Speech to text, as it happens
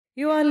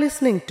You are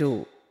listening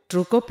to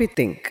True Copy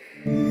Think.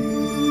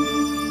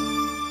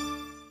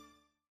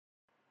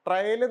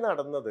 Trial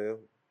നടന്നത്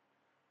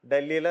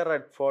ഡൽഹിയിലെ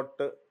red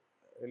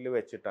ഫോർട്ടിൽ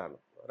വെച്ചിട്ടാണ്.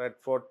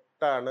 റെഡ്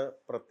ഫോർട്ടാണ്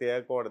പ്രത്യേക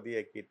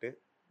കോടതിയാക്കിയിട്ട്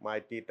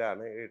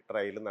മാറ്റിയിട്ടാണ് ഈ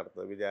ട്രയൽ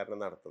നടത്തുന്നത്, വിചാരണ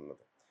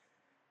നടത്തുന്നത്.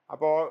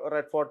 അപ്പോൾ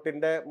റെഡ്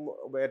ഫോർട്ടിൻ്റെ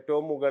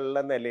ഏറ്റവും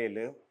മുകളിലെ നിലയിൽ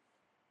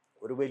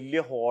ഒരു വലിയ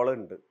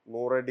ഹോളുണ്ട്.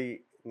 100 അടി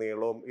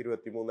നീളവും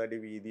 23 അടി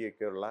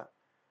വീതിയൊക്കെയുള്ള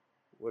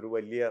ഒരു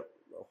വലിയ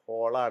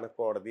ഹോളാണ്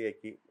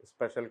കോടതിയാക്കി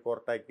സ്പെഷ്യൽ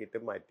കോർട്ടാക്കിയിട്ട്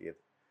മാറ്റിയത്.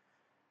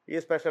 ഈ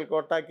സ്പെഷ്യൽ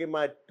കോർട്ടാക്കി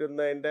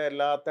മാറ്റുന്നതിൻ്റെ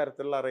എല്ലാ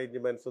തരത്തിലുള്ള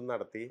അറേഞ്ച്മെൻറ്റ്സും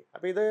നടത്തി.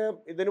 അപ്പോൾ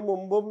ഇതിനു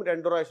മുമ്പും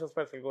 2 പ്രാവശ്യം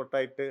സ്പെഷ്യൽ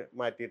കോർട്ടായിട്ട്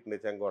മാറ്റിയിട്ടുണ്ട്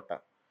ചെങ്കോട്ട.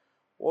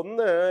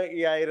 ഒന്ന്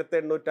ഈ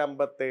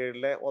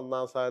 1857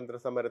 ഒന്നാം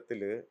സ്വാതന്ത്ര്യ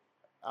സമരത്തിൽ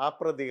ആ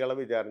പ്രതികളെ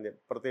വിചാരണ,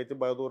 പ്രത്യേകിച്ച്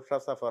ബഹദൂർ ഷാ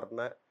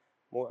സഫറിനെ,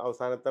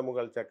 അവസാനത്തെ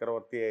മുഗൾ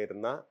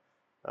ചക്രവർത്തിയായിരുന്ന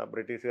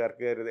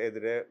ബ്രിട്ടീഷുകാർക്ക്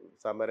എതിരെ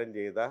സമരം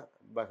ചെയ്ത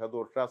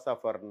ബഹദൂർ ഷാ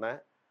സഫറിനെ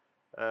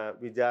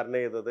വിചാരണ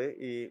ചെയ്തത്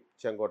ഈ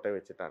ചെങ്കോട്ടയെ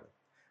വെച്ചിട്ടാണ്.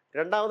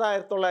 രണ്ടാമത്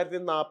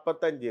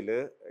 1945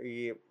 ഈ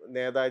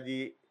നേതാജി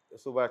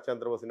സുഭാഷ്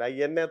ചന്ദ്രബോസിൻ്റെ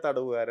INA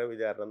തടവുകാരെ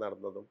വിചാരണ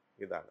നടന്നതും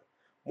ഇതാണ്.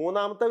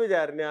 മൂന്നാമത്തെ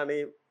വിചാരണയാണ്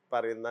ഈ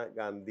പറയുന്ന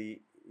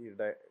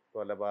ഗാന്ധിയുടെ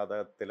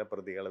കൊലപാതകത്തിലെ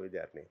പ്രതികളെ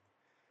വിചാരണ.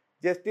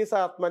 ജസ്റ്റിസ്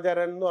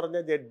ആത്മചരൺ എന്ന്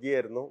പറഞ്ഞ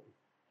ജഡ്ജിയായിരുന്നു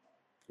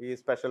ഈ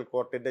സ്പെഷ്യൽ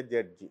കോർട്ടിൻ്റെ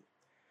ജഡ്ജി.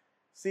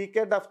 CK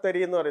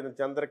ഡഫ്തരി എന്ന് പറയുന്നത്,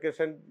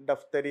 ചന്ദ്രകിഷൻ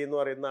ഡഫ്തരി എന്ന്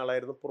പറയുന്ന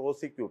ആളായിരുന്നു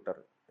പ്രോസിക്യൂട്ടർ.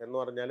 എന്ന്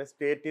പറഞ്ഞാൽ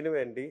സ്റ്റേറ്റിന്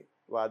വേണ്ടി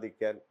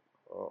വാദിക്കാൻ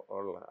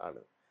ഉള്ള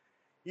ആള്.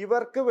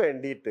 ഇവർക്ക്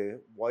വേണ്ടിയിട്ട്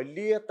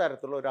വലിയ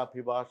തരത്തിലുള്ള ഒരു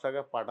അഭിഭാഷക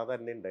പട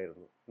തന്നെ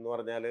ഉണ്ടായിരുന്നു. എന്ന്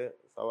പറഞ്ഞാൽ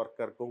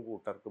സവർക്കർക്കും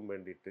കൂട്ടർക്കും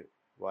വേണ്ടിയിട്ട്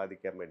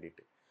വാദിക്കാൻ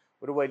വേണ്ടിയിട്ട്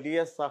ഒരു വലിയ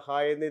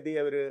സഹായനിധി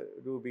അവർ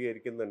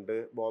രൂപീകരിക്കുന്നുണ്ട്.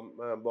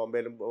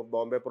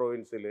 ബോംബെ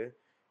പ്രൊവിൻസിൽ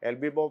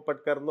LB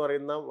ബോപ്പട്കർ എന്ന്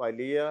പറയുന്ന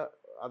വലിയ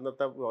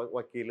അന്നത്തെ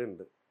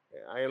വക്കീലുണ്ട്.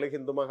 അയാൾ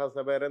ഹിന്ദു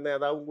മഹാസഭയുടെ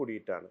നേതാവും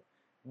കൂടിയിട്ടാണ്.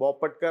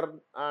 ബോപ്പട്കർ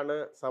ആണ്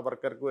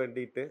സവർക്കർക്ക്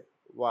വേണ്ടിയിട്ട്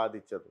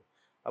വാദിച്ചത്.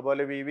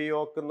 അതുപോലെ VV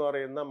യോക്ക് എന്ന്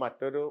പറയുന്ന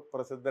മറ്റൊരു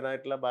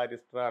പ്രസിദ്ധനായിട്ടുള്ള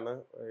ബാരിസ്റ്ററാണ്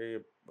ഈ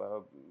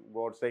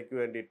ഗോഡ്സേക്ക്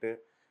വേണ്ടിയിട്ട്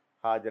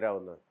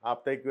ഹാജരാവുന്നത്.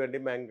 ആപ്തയ്ക്ക് വേണ്ടി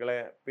മെങ്കളെ,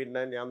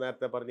 പിന്നെ ഞാൻ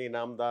നേരത്തെ പറഞ്ഞ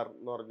ഇനാംദാർ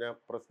എന്ന് പറഞ്ഞ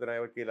പ്രസിദ്ധനായ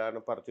വക്കീലാണ്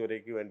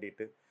പർച്ചൂരയ്ക്ക്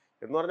വേണ്ടിയിട്ട്.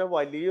 എന്ന് പറഞ്ഞാൽ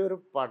വലിയൊരു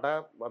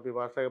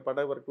അഭിഭാഷക പട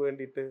ഇവർക്ക്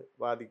വേണ്ടിയിട്ട്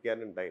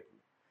വാദിക്കാനുണ്ടായിരുന്നു.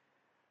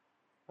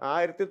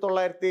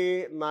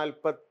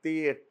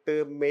 1948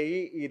 മെയ്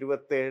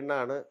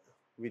 27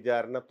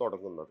 വിചാരണ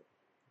തുടങ്ങുന്നത്.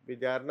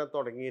 വിചാരണ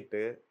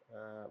തുടങ്ങിയിട്ട്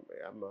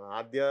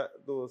ആദ്യ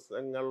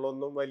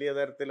ദിവസങ്ങളിലൊന്നും വലിയ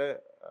തരത്തിൽ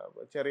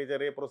ചെറിയ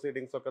ചെറിയ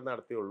പ്രൊസീഡിങ്സ് ഒക്കെ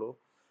നടത്തിയുള്ളൂ.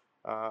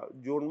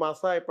 ജൂൺ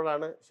മാസം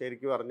ആയപ്പോഴാണ്,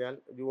 ശരിക്കും പറഞ്ഞാൽ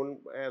ജൂൺ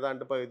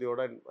ഏതാണ്ട്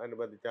പകുതിയോട്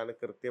അനുബന്ധിച്ചാണ്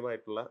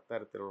കൃത്യമായിട്ടുള്ള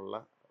തരത്തിലുള്ള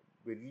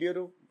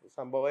വലിയൊരു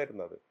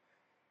സംഭവമായിരുന്നത്.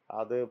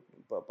 അത്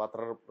പത്ര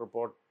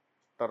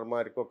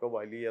റിപ്പോർട്ടർമാർക്കൊക്കെ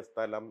വലിയ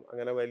സ്ഥലം,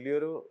 അങ്ങനെ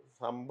വലിയൊരു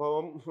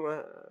സംഭവം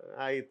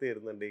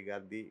ആയിത്തീരുന്നുണ്ട് ഈ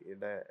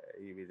ഗാന്ധിയുടെ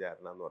ഈ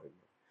വിചാരണ എന്ന്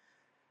പറയുന്നത്.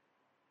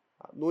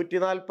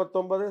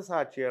 149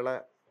 സാക്ഷികളെ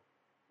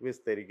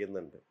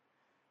വിസ്തരിക്കുന്നുണ്ട്.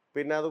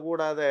 പിന്നെ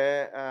അതുകൂടാതെ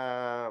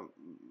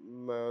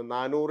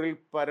 400-ൽ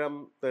പരം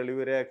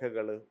തെളിവ്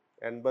രേഖകൾ,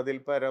 80-ൽ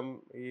പരം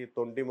ഈ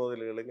തൊണ്ടി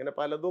മുതലുകൾ, ഇങ്ങനെ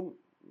പലതും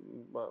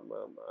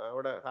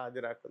അവിടെ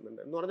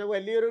ഹാജരാക്കുന്നുണ്ട്. എന്ന് പറഞ്ഞാൽ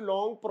വലിയൊരു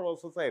ലോങ്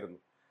പ്രോസസ്സായിരുന്നു.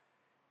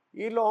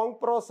 ഈ ലോങ്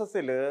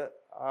പ്രോസസ്സിൽ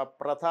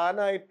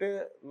പ്രധാനമായിട്ട്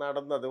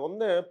നടന്നത്,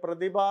 ഒന്ന്,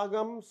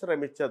 പ്രതിഭാഗം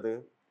ശ്രമിച്ചത്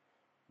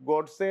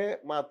ഗോഡ്സെ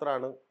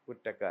മാത്രമാണ്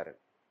കുറ്റക്കാരൻ.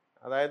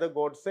 അതായത്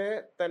ഗോഡ്സെ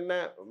തന്നെ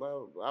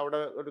അവിടെ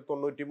ഒരു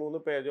 93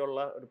 പേജുള്ള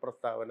ഒരു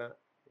പ്രസ്താവന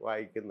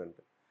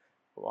വായിക്കുന്നുണ്ട്.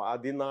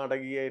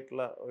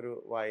 അതിനാടകീയമായിട്ടുള്ള ഒരു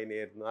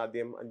വായനയായിരുന്നു.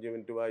 ആദ്യം 5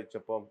 മിനിറ്റ്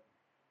വായിച്ചപ്പം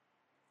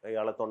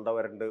അയാളെ തൊണ്ട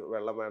വരണ്ട്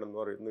വെള്ളം വേണമെന്ന്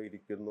പറയുന്നു,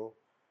 ഇരിക്കുന്നു.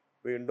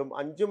 വീണ്ടും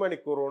 5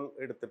 മണിക്കൂർ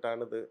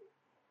എടുത്തിട്ടാണ് ഇത്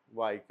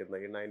വായിക്കുന്നത്.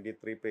 ഈ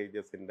 93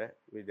 പേജസിൻ്റെ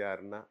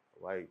വിചാരണ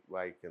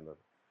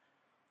വായിക്കുന്നത്.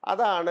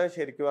 അതാണ്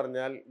ശരിക്കും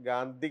പറഞ്ഞാൽ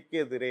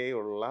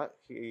ഗാന്ധിക്കെതിരെയുള്ള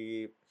ഈ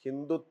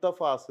ഹിന്ദുത്വ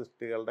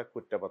ഫാസിസ്റ്റുകളുടെ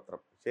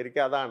കുറ്റപത്രം.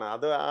 ശരിക്കും അതാണ്,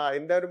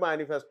 അതിൻ്റെ ഒരു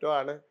മാനിഫെസ്റ്റോ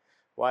ആണ്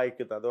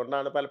വായിക്കുന്നത്.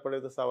 അതുകൊണ്ടാണ് പലപ്പോഴും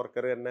ഇത്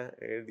സവർക്കർ തന്നെ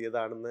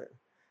എഴുതിയതാണെന്ന്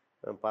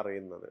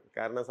പറയുന്നത്.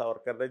 കാരണം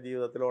സവർക്കറുടെ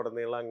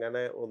ജീവിതത്തിലുടനീളം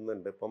അങ്ങനെ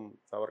ഒന്നുണ്ട്. ഇപ്പം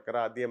സവർക്കർ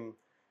ആദ്യം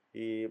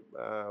ഈ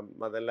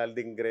മദൻലാൽ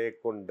ദിങ്ക്രയെ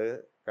കൊണ്ട്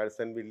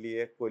കഴ്സൺ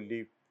വില്ലിയെ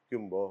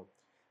കൊല്ലിക്കുമ്പോൾ,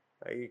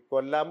 ഈ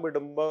കൊല്ലാൻ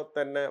വിടുമ്പോൾ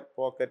തന്നെ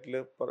പോക്കറ്റിൽ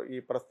ഈ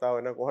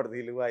പ്രസ്താവന,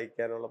 കോടതിയിൽ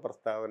വായിക്കാനുള്ള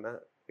പ്രസ്താവന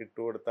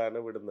ഇട്ടുകൊടുത്താണ്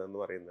വിടുന്നതെന്ന്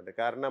പറയുന്നുണ്ട്.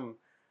 കാരണം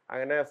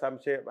അങ്ങനെ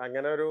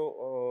ഒരു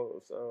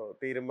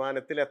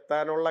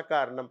തീരുമാനത്തിലെത്താനുള്ള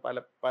കാരണം,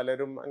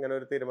 പലരും അങ്ങനെ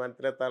ഒരു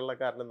തീരുമാനത്തിലെത്താനുള്ള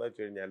കാരണം എന്താ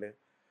വെച്ച് കഴിഞ്ഞാൽ,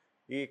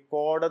 ഈ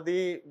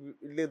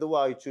കോടതിയിൽ ഇത്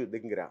വായിച്ചു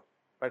ദിങ്ക്ര.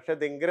 പക്ഷെ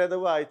ദിങ്ക്ര ഇത്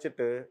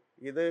വായിച്ചിട്ട്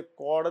ഇത്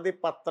കോടതി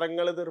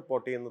പത്രങ്ങൾ ഇത്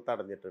റിപ്പോർട്ട് ചെയ്യുന്നത്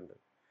തടഞ്ഞിട്ടുണ്ട്.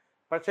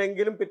 പക്ഷെ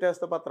എങ്കിലും പിറ്റേ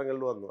ദിവസത്തെ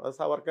പത്രങ്ങളിൽ വന്നു. അത്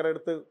സവർക്കർ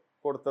എടുത്ത്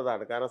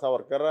കൊടുത്തതാണ്. കാരണം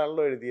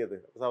സവർക്കറാണല്ലോ എഴുതിയത്,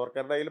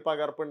 സവർക്കറുടെ കയ്യിൽ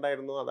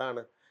പകർപ്പുണ്ടായിരുന്നു.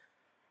 അതാണ്.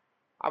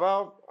 അപ്പോൾ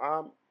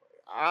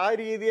ആ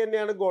രീതി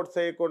തന്നെയാണ്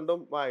ഗോഡ്സെയെ കൊണ്ടും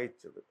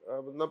വായിച്ചത്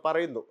എന്ന്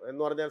പറയുന്നു.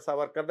 എന്ന് പറഞ്ഞാൽ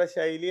സവർക്കറുടെ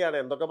ശൈലിയാണ്.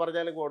 എന്തൊക്കെ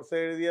പറഞ്ഞാലും ഗോഡ്സെ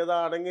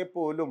എഴുതിയതാണെങ്കിൽ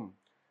പോലും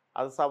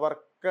അത്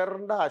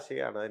സവർക്കറിൻ്റെ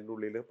ആശയമാണ് അതിൻ്റെ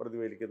ഉള്ളിൽ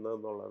പ്രതിഫലിക്കുന്നത്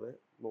എന്നുള്ളത്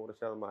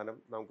 100%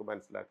 നമുക്ക്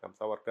മനസ്സിലാക്കാം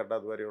സവർക്കറുടെ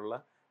അതുവരെയുള്ള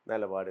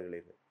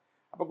നിലപാടുകളിൽ.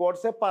 അപ്പോൾ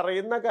ഗോഡ്സെ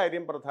പറയുന്ന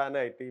കാര്യം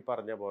പ്രധാനമായിട്ട് ഈ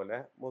പറഞ്ഞ പോലെ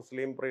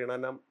മുസ്ലിം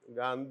പ്രീണനം,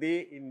 ഗാന്ധി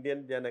ഇന്ത്യൻ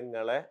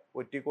ജനങ്ങളെ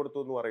ഒറ്റിക്കൊടുത്തു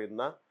എന്ന്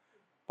പറയുന്ന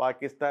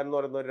പാകിസ്ഥാൻ എന്ന്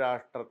പറയുന്ന ഒരു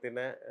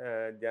രാഷ്ട്രത്തിന്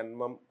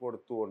ജന്മം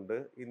കൊടുത്തുകൊണ്ട്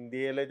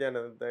ഇന്ത്യയിലെ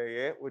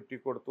ജനതയെ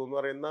ഒറ്റിക്കൊടുത്തു എന്ന്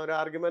പറയുന്ന ഒരു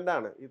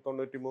ആർഗ്യുമെൻ്റാണ് ഈ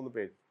 93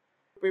 പേജ്.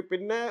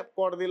 പിന്നെ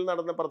കോടതിയിൽ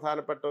നടന്ന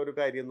പ്രധാനപ്പെട്ട ഒരു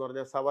കാര്യം എന്ന്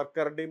പറഞ്ഞാൽ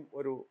സവർക്കറുടെയും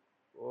ഒരു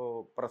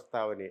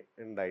പ്രസ്താവന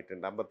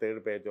ഉണ്ടായിട്ടുണ്ട്.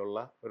 57 പേജുള്ള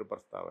ഒരു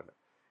പ്രസ്താവന.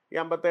 ഈ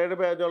 57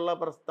 പേജുള്ള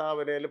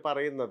പ്രസ്താവനയിൽ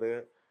പറയുന്നത്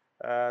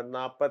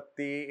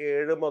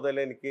 47 മുതൽ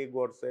എനിക്ക്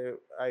ഗോഡ്സെ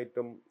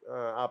ആയിട്ടും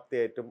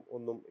ആപ്തിയായിട്ടും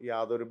ഒന്നും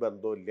യാതൊരു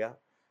ബന്ധവുമില്ല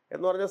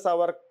എന്ന് പറഞ്ഞ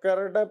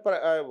സവർക്കറുടെ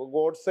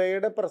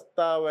ഗോഡ്സെയുടെ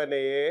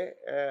പ്രസ്താവനയെ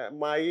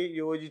മായി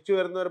യോജിച്ചു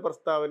വരുന്ന ഒരു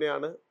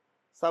പ്രസ്താവനയാണ്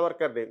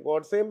സവർക്കറുടെയും.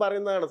 ഗോഡ്സെയും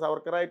പറയുന്നതാണ്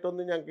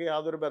സവർക്കറായിട്ടൊന്നും ഞങ്ങൾക്ക്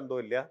യാതൊരു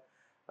ബന്ധവുമില്ല,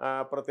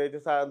 പ്രത്യേകിച്ച്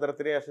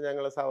സ്വാതന്ത്ര്യത്തിന് ശേഷം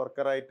ഞങ്ങൾ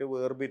സവർക്കറായിട്ട്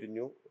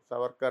വേർപിരിഞ്ഞു,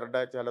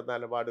 സവർക്കറുടെ ചില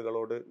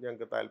നിലപാടുകളോട്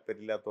ഞങ്ങൾക്ക്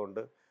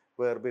താല്പര്യമില്ലാത്തതുകൊണ്ട്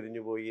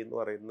വേർപിരിഞ്ഞു പോയി എന്ന്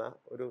പറയുന്ന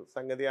ഒരു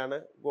സംഗതിയാണ്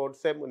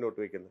ഗോഡ്സെ മുന്നോട്ട്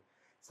വയ്ക്കുന്നത്.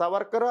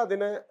 സവർക്കർ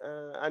അതിന്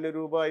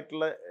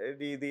അനുരൂപമായിട്ടുള്ള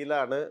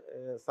രീതിയിലാണ്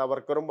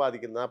സവർക്കറും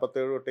ബാധിക്കുന്നത്.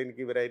 47 തൊട്ട്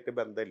എനിക്ക് ഇവരായിട്ട്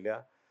ബന്ധമില്ല,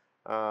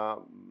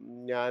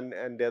 ഞാൻ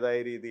എൻ്റെതായ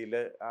രീതിയിൽ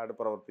ആണ്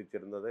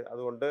പ്രവർത്തിച്ചിരുന്നത്,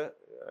 അതുകൊണ്ട്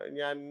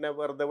ഞാൻ എന്നെ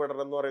വെറുതെ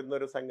വിടണം എന്ന് പറയുന്ന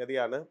ഒരു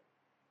സംഗതിയാണ്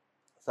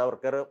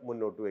സവർക്കർ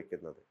മുന്നോട്ട്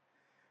വയ്ക്കുന്നത്.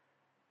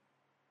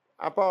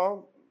 അപ്പോൾ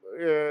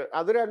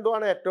അത്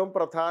രണ്ടുമാണ് ഏറ്റവും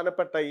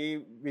പ്രധാനപ്പെട്ട ഈ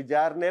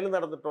വിചാരണയിൽ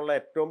നടന്നിട്ടുള്ള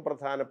ഏറ്റവും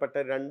പ്രധാനപ്പെട്ട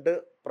 2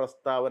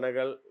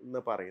 പ്രസ്താവനകൾ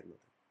എന്ന് പറയുന്നത്.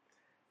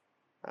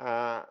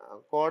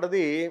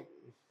 കോടതി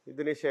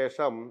ഇതിന്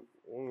ശേഷം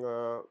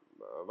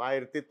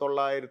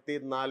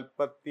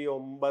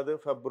 1949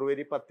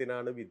 ഫെബ്രുവരി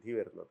 10 വിധി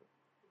വരുന്നത്.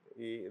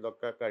 ഈ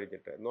ഇതൊക്കെ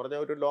കഴിഞ്ഞിട്ട് എന്ന്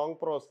പറഞ്ഞാൽ ഒരു ലോങ്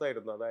പ്രോസസ്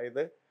ആയിരുന്നു.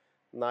 അതായത്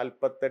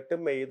 48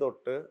 മെയ്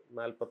തൊട്ട്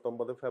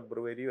 49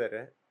 ഫെബ്രുവരി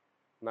വരെ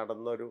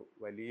നടന്നൊരു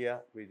വലിയ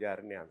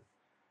വിചാരണയാണ്.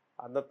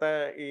 അന്നത്തെ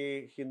ഈ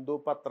ഹിന്ദു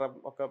പത്രം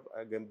ഒക്കെ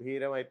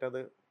ഗംഭീരമായിട്ടത്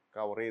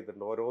കവർ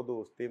ചെയ്തിട്ടുണ്ട്. ഓരോ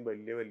ദിവസത്തെയും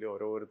വലിയ വലിയ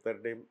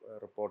ഓരോരുത്തരുടെയും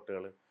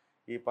റിപ്പോർട്ടുകൾ,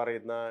 ഈ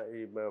പറയുന്ന ഈ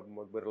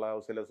ബിർള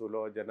ഹൗസിലെ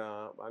സുലോചന,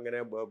 അങ്ങനെ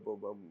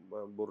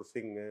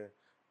ബുർസിംഗ്,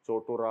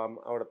 ചോട്ടുറാം,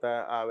 അവിടുത്തെ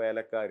ആ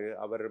വേലക്കാർ,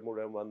 അവർ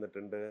മുഴുവൻ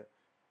വന്നിട്ടുണ്ട്.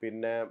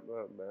 പിന്നെ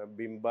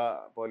ബിംബ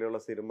പോലെയുള്ള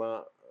സിനിമ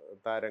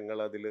താരങ്ങൾ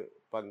അതിൽ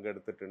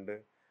പങ്കെടുത്തിട്ടുണ്ട്.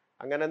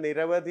 അങ്ങനെ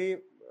നിരവധി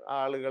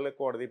ആളുകൾ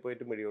കോടതിയിൽ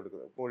പോയിട്ട് മൊഴി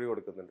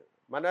കൊടുക്കുന്നുണ്ട്.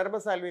 മനോരമ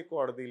സാൽവി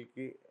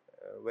കോടതിയിലേക്ക്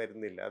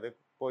വരുന്നില്ല. അത്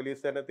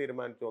പോലീസ് തന്നെ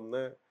തീരുമാനിച്ചു.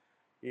 ഒന്ന്,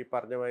 ഈ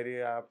പറഞ്ഞ മാതിരി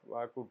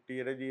ആ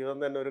കുട്ടിയുടെ ജീവിതം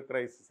തന്നെ ഒരു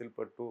ക്രൈസിസിൽ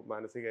പെട്ടു,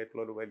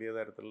 മാനസികമായിട്ടുള്ള ഒരു വലിയ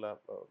തരത്തിലുള്ള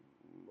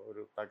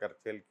ഒരു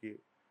തകർച്ചയിലേക്ക്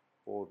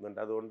പോകുന്നുണ്ട്.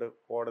 അതുകൊണ്ട്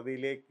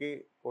കോടതിയിലേക്ക്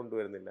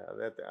കൊണ്ടുവരുന്നില്ല.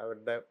 അതായത്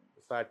അവരുടെ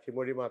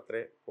സാക്ഷിമൊഴി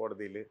മാത്രമേ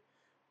കോടതിയിൽ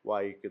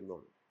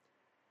വായിക്കുന്നുള്ളൂ.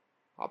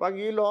 അപ്പം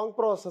ഈ ലോങ്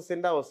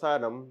പ്രോസസ്സിൻ്റെ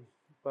അവസാനം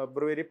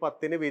ഫെബ്രുവരി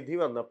 10 വിധി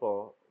വന്നപ്പോൾ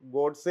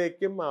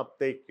ഗോഡ്സെക്കും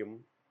ആപ്തയ്ക്കും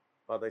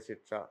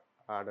വധശിക്ഷ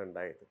ആണ്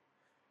ഉണ്ടായത്.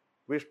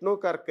 വിഷ്ണു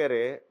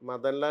കർക്കരെ,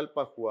 മദൻലാൽ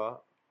പഹ്വ,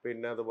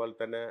 പിന്നെ അതുപോലെ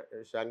തന്നെ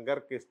ശങ്കർ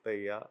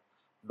കിസ്തയ്യ,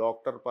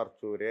 ഡോക്ടർ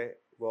പർച്ചൂരെ,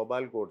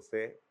 ഗോപാൽ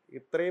ഗോഡ്സെ,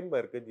 ഇത്രയും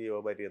പേർക്ക്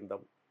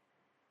ജീവപര്യന്തം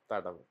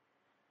തടവ്.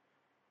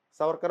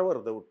 സവർക്കർ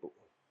വെറുതെ വിട്ടു.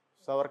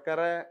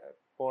 സവർക്കറെ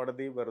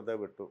കോടതി വെറുതെ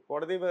വിട്ടു.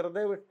 കോടതി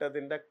വെറുതെ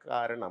വിട്ടതിൻ്റെ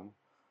കാരണം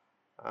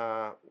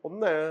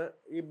ഒന്ന്,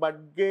 ഈ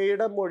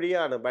ബഡ്ഗെയുടെ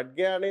മൊഴിയാണ്.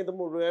 ബഡ്ഗെയാണ് ഇത്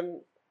മുഴുവൻ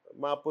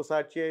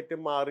മാപ്പുസാക്ഷിയായിട്ട്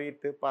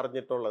മാറിയിട്ട്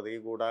പറഞ്ഞിട്ടുള്ളത്. ഈ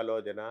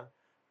ഗൂഢാലോചന,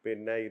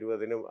 പിന്നെ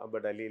 20-ന്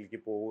ഡൽഹിയിലേക്ക്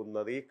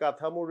പോകുന്നത്, ഈ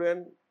കഥ മുഴുവൻ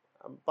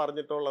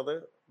പറഞ്ഞിട്ടുള്ളത്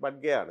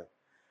ബഡ്ഗെയാണ്.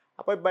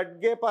 അപ്പോൾ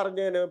ബഡ്ഗെ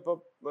പറഞ്ഞതിന്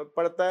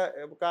ഇപ്പോഴത്തെ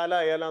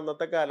കാലമായാലും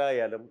അന്നത്തെ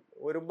കാലമായാലും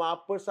ഒരു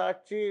മാപ്പ്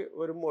സാക്ഷി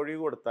ഒരു മൊഴി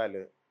കൊടുത്താൽ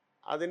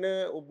അതിന്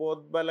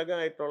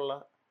ഉപോദ്ബലകമായിട്ടുള്ള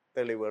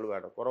തെളിവുകൾ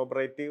വേണം,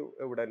 കൊറോബറേറ്റീവ്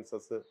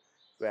എവിഡൻസസ്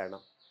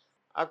വേണം.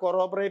 ആ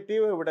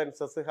കൊറോബറേറ്റീവ്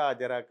എവിഡൻസസ്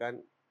ഹാജരാക്കാൻ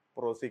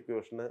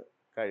പ്രോസിക്യൂഷന്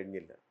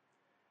കഴിഞ്ഞില്ല.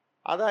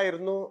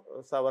 അതായിരുന്നു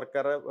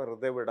സവർക്കറെ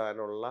വെറുതെ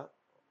വിടാനുള്ള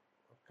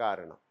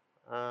കാരണം.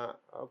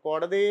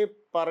 കോടതി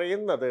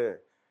പറയുന്നത്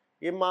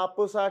ഈ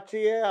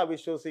മാപ്പുസാക്ഷിയെ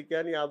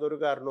അവിശ്വസിക്കാൻ യാതൊരു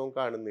കാരണവും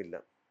കാണുന്നില്ല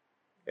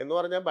എന്ന്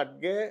പറഞ്ഞാൽ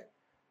ബഡ്ഗെ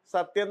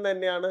സത്യം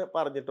തന്നെയാണ്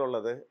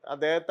പറഞ്ഞിട്ടുള്ളത്,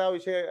 അദ്ദേഹത്തെ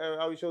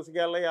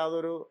അവിശ്വസിക്കാനുള്ള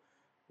യാതൊരു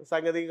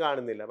സംഗതിയും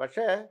കാണുന്നില്ല.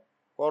 പക്ഷേ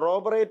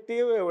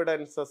കൊറോബറേറ്റീവ്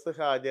എവിഡൻസസ്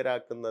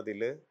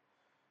ഹാജരാക്കുന്നതിൽ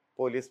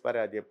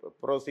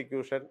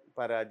പ്രോസിക്യൂഷൻ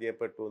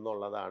പരാജയപ്പെട്ടു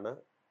എന്നുള്ളതാണ്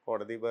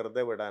കോടതി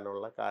വെറുതെ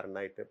വിടാനുള്ള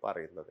കാരണമായിട്ട്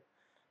പറയുന്നത്.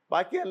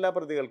 ബാക്കി എല്ലാ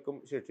പ്രതികൾക്കും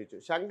ശിക്ഷിച്ചു.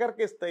 ശങ്കർ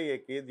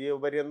കിസ്തയ്യക്ക്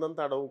ജീവപര്യന്തം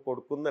തടവ്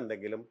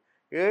കൊടുക്കുന്നുണ്ടെങ്കിലും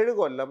 7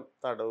 കൊല്ലം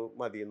തടവ്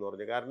മതി എന്ന്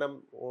പറഞ്ഞു. കാരണം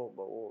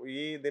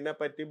ഈ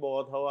ഇതിനെപ്പറ്റി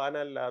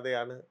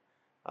ബോധവാനല്ലാതെയാണ്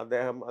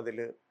അദ്ദേഹം അതിൽ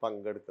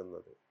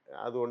പങ്കെടുക്കുന്നത്.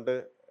 അതുകൊണ്ട്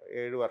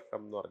 7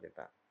 വർഷം എന്ന്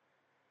പറഞ്ഞിട്ടാണ്.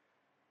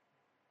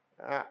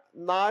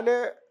 4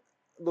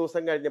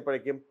 ദിവസം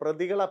കഴിഞ്ഞപ്പോഴേക്കും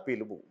പ്രതികൾ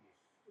അപ്പീൽ പോകും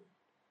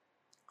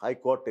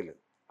ഹൈക്കോർട്ടിൽ.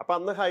 അപ്പം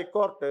അന്ന്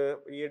ഹൈക്കോർട്ട്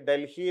ഈ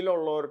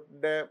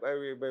ഡൽഹിയിലുള്ളവരുടെ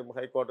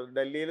ഹൈക്കോർട്ട്,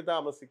 ഡൽഹിയിൽ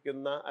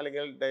താമസിക്കുന്ന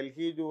അല്ലെങ്കിൽ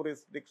ഡൽഹി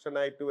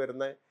ജൂറിസ്ഡിക്ഷനായിട്ട്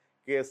വരുന്ന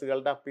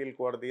കേസുകളുടെ അപ്പീൽ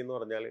കോടതി എന്ന്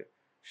പറഞ്ഞാൽ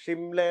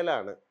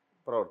ഷിംലയിലാണ്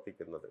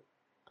പ്രവർത്തിക്കുന്നത്.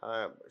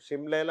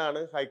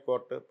 ഷിംലയിലാണ്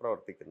ഹൈക്കോർട്ട്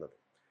പ്രവർത്തിക്കുന്നത്.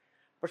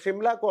 അപ്പോൾ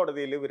ഷിംല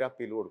കോടതിയിൽ ഇവർ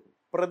അപ്പീൽ കൊടുക്കും.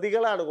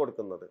 പ്രതികളാണ്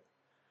കൊടുക്കുന്നത്.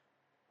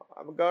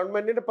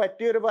 ഗവൺമെൻറ്റിന്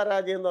പറ്റിയൊരു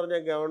പരാജയം എന്ന്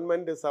പറഞ്ഞാൽ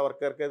ഗവൺമെൻറ്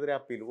സവർക്കർക്കെതിരെ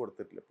അപ്പീൽ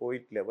കൊടുത്തിട്ടില്ല,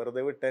 പോയിട്ടില്ല.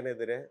 വെറുതെ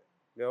വിട്ടതിനെതിരെ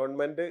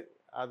ഗവൺമെൻറ്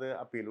അത്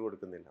അപ്പീൽ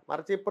കൊടുക്കുന്നില്ല.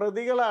 മറിച്ച് ഈ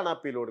പ്രതികളാണ്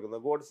അപ്പീൽ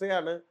കൊടുക്കുന്നത്.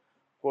 ഗോഡ്സെയാണ്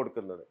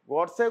കൊടുക്കുന്നത്.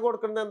 ഗോഡ്സെ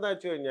കൊടുക്കുന്നത് എന്താ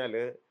വെച്ച് കഴിഞ്ഞാൽ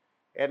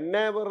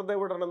എന്നെ വെറുതെ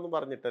വിടണം എന്ന്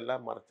പറഞ്ഞിട്ടല്ല,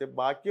 മറിച്ച്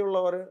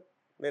ബാക്കിയുള്ളവർ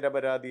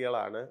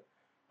നിരപരാധികളാണ്,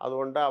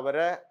 അതുകൊണ്ട്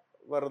അവരെ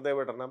വെറുതെ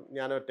വിടണം,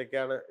 ഞാൻ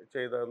ഒറ്റയ്ക്കാണ്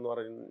ചെയ്തതെന്ന്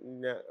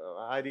പറഞ്ഞ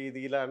ആ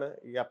രീതിയിലാണ്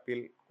ഈ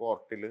അപ്പീൽ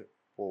കോർട്ടിൽ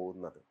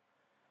പോകുന്നത്.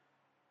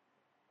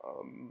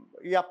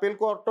 ഈ അപ്പീൽ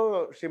കോർട്ട്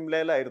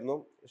ഷിംലയിലായിരുന്നു.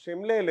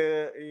 ഷിംലയിൽ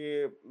ഈ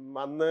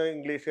അന്ന്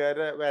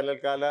ഇംഗ്ലീഷുകാരെ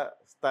വേനൽക്കാല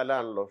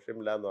സ്ഥലമാണല്ലോ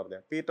ഷിംല എന്ന്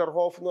പറഞ്ഞാൽ. പീറ്റർ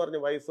ഹോഫ് എന്ന് പറഞ്ഞ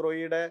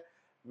വൈസ്രോയിയുടെ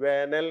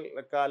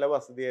വേനൽക്കാല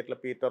വസതിയായിട്ടുള്ള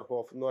പീറ്റർ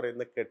ഹോഫ് എന്ന്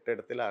പറയുന്ന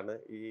കെട്ടിടത്തിലാണ്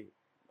ഈ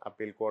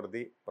അപ്പീൽ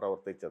കോടതി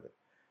പ്രവർത്തിച്ചത്.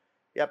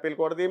 ഈ അപ്പീൽ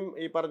കോടതിയും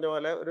ഈ പറഞ്ഞ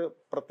പോലെ ഒരു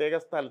പ്രത്യേക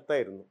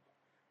സ്ഥലത്തായിരുന്നു.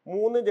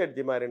 3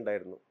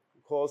 ജഡ്ജിമാരുണ്ടായിരുന്നു.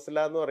 ഖോസ്ല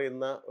എന്ന്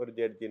പറയുന്ന ഒരു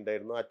ജഡ്ജി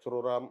ഉണ്ടായിരുന്നു,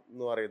 അച്രുറാം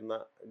എന്ന് പറയുന്ന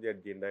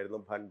ജഡ്ജി ഉണ്ടായിരുന്നു,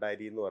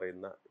 ഭണ്ഡാരി എന്ന്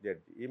പറയുന്ന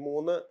ജഡ്ജി. ഈ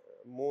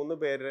മൂന്ന്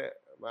പേര്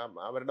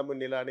അവരുടെ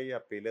മുന്നിലാണ് ഈ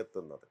അപ്പീൽ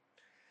എത്തുന്നത്.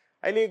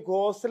 അതിൽ ഈ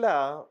ഖോസ്ല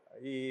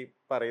ഈ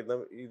പറയുന്ന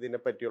ഇതിനെ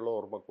പറ്റിയുള്ള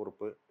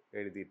ഓർമ്മക്കുറിപ്പ്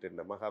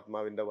എഴുതിയിട്ടുണ്ട്.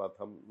 മഹാത്മാവിൻ്റെ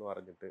വധം എന്ന്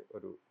പറഞ്ഞിട്ട്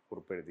ഒരു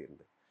കുറിപ്പ്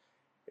എഴുതിയിട്ടുണ്ട്.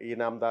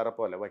 ഇനാംദാറെ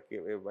പോലെ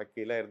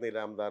വക്കീലായിരുന്നു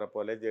ഇനാംദാറെ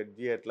പോലെ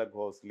ജഡ്ജിയായിട്ടുള്ള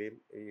ഖോസ്ലയും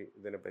ഈ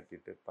ഇതിനെ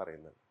പറ്റിയിട്ട്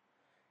പറയുന്നുണ്ട്.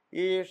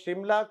 ഈ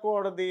ഷിംല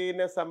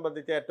കോടതിയെ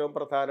സംബന്ധിച്ച് ഏറ്റവും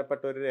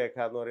പ്രധാനപ്പെട്ട ഒരു രേഖ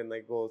എന്ന്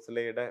പറയുന്നത്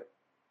ഖോസ്ലയുടെ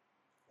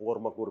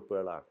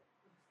ഓർമ്മക്കുറിപ്പുകളാണ്.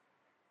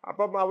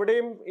 അപ്പം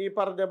അവിടെയും ഈ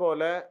പറഞ്ഞ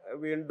പോലെ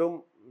വീണ്ടും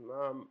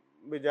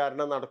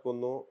വിചാരണ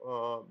നടക്കുന്നു,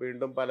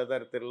 വീണ്ടും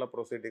പലതരത്തിലുള്ള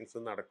പ്രൊസീഡിങ്സ്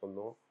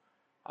നടക്കുന്നു.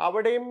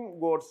 അവിടെയും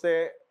ഗോഡ്സെ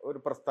ഒരു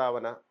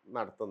പ്രസ്താവന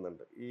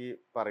നടത്തുന്നുണ്ട്, ഈ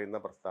പറയുന്ന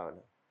പ്രസ്താവന.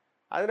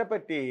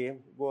 അതിനെപ്പറ്റി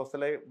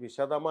ഗോഡ്സെ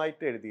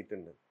വിശദമായിട്ട്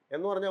എഴുതിയിട്ടുണ്ട്.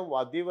 എന്ന് പറഞ്ഞാൽ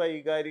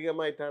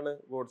അതിവൈകാരികമായിട്ടാണ്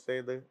ഗോഡ്സെ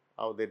ഇത്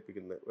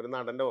അവതരിപ്പിക്കുന്നത്. ഒരു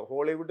നടൻ്റെ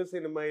ഹോളിവുഡ്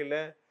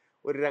സിനിമയിലെ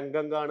ഒരു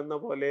രംഗം കാണുന്ന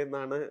പോലെ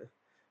എന്നാണ്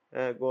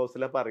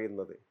ഗോഡ്സെ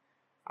പറയുന്നത്.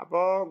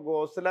 അപ്പോൾ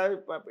ഗോഡ്സെ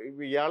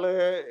ഇയാള്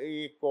ഈ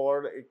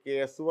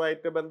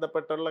കേസുമായിട്ട്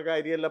ബന്ധപ്പെട്ടുള്ള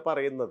കാര്യമല്ല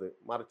പറയുന്നത്,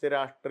 മറിച്ച്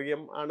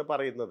രാഷ്ട്രീയം ആണ്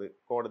പറയുന്നത്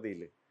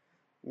കോടതിയിൽ.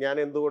 ഞാൻ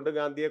എന്തുകൊണ്ട്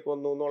ഗാന്ധിയെ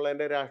കൊന്നു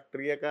എന്നുള്ളതിൻ്റെ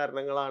രാഷ്ട്രീയ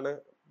കാരണങ്ങളാണ്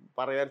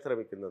പറയാൻ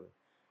ശ്രമിക്കുന്നത്.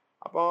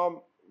 അപ്പോൾ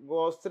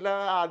ഗോഡ്സെ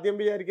ആദ്യം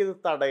വിചാരിക്കുന്നത്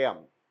തടയാം,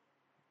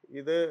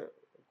 ഇത്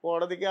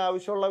കോടതിക്ക്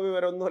ആവശ്യമുള്ള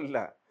വിവരമൊന്നുമല്ല,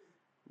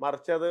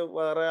 മറിച്ച് അത്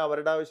വേറെ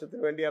അവരുടെ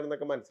ആവശ്യത്തിന്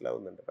വേണ്ടിയാണെന്നൊക്കെ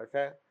മനസ്സിലാവുന്നുണ്ട്.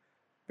 പക്ഷേ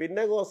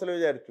പിന്നെ ഗോഡ്സെ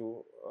വിചാരിച്ചു,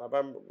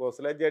 അപ്പം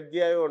ഗോഡ്സെ ജഡ്ജി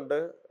ആയതുകൊണ്ട്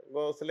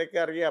ഗോഡ്സെക്ക്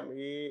അറിയാം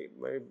ഈ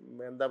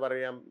എന്താ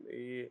പറയുക,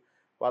 ഈ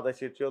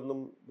വധശിക്ഷയൊന്നും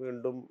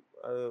വീണ്ടും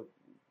അത്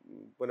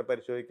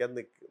പുനഃപരിശോധിക്കാൻ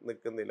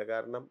നിൽക്കുന്നില്ല.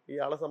 കാരണം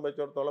ഇയാളെ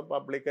സംബന്ധിച്ചിടത്തോളം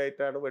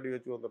പബ്ലിക്കായിട്ടാണ്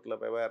വെടിവെച്ച് കൊന്നിട്ടുള്ളത്.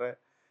 അപ്പോൾ വേറെ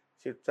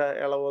ശിക്ഷ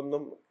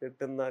ഇളവൊന്നും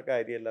കിട്ടുന്ന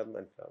കാര്യമല്ല എന്ന്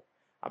മനസ്സിലാവും.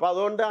 അപ്പം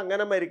അതുകൊണ്ട്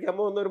അങ്ങനെ മരിക്കാൻ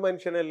പോകുന്ന ഒരു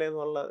മനുഷ്യനല്ലേ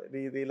എന്നുള്ള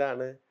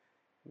രീതിയിലാണ്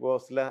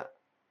ഗോഡ്സെ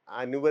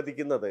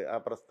അനുവദിക്കുന്നത് ആ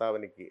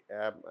പ്രസ്താവനയ്ക്ക്.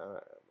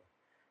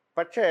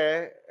 പക്ഷേ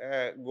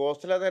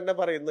ഗോഡ്സെ തന്നെ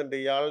പറയുന്നുണ്ട്,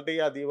 ഇയാളുടെ ഈ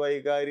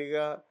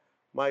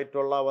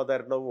അതിവൈകാരികമായിട്ടുള്ള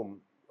അവതരണവും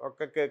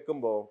ഒക്കെ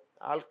കേൾക്കുമ്പോൾ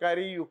ആൾക്കാർ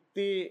ഈ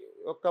യുക്തി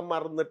ഒക്കെ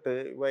മറന്നിട്ട്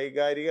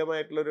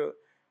വൈകാരികമായിട്ടുള്ളൊരു,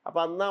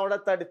 അപ്പം അന്ന് അവിടെ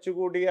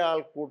തടിച്ചുകൂടിയ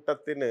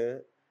ആൾക്കൂട്ടത്തിന്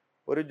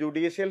ഒരു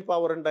ജുഡീഷ്യൽ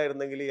പവർ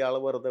ഉണ്ടായിരുന്നെങ്കിൽ ഇയാൾ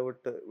വെറുതെ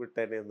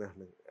വിട്ടേനെ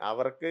എന്നാണ്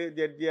അവർക്ക്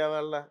ജഡ്ജി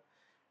ആവാനുള്ള.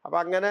 അപ്പം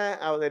അങ്ങനെ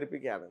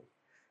അവതരിപ്പിക്കുകയാണ്.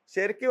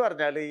 ശരിക്കും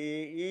പറഞ്ഞാൽ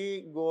ഈ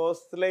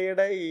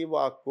ഗോഡ്സെയുടെ ഈ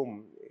വാക്കും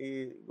ഈ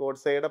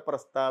ഗോഡ്സെയുടെ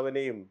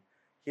പ്രസ്താവനയും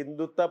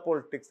ഹിന്ദുത്വ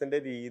പൊളിറ്റിക്സിൻ്റെ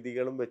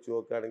രീതികളും വെച്ച്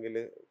നോക്കുകയാണെങ്കിൽ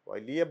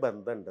വലിയ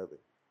ബന്ധമുണ്ട് അത്.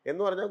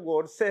 എന്ന് പറഞ്ഞാൽ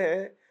ഗോഡ്സെ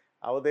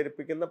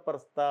അവതരിപ്പിക്കുന്ന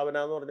പ്രസ്താവന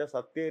എന്ന് പറഞ്ഞാൽ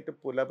സത്യമായിട്ട്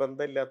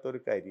പുലബന്ധമില്ലാത്തൊരു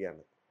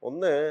കാര്യമാണ്.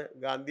 ഒന്ന്,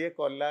 ഗാന്ധിയെ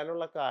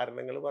കൊല്ലാനുള്ള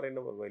കാരണങ്ങൾ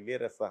പറയുന്നത് വലിയ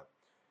രസമാണ്.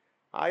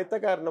 ആദ്യത്തെ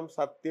കാരണം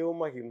സത്യവും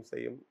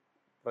അഹിംസയും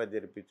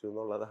പ്രചരിപ്പിച്ചു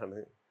എന്നുള്ളതാണ്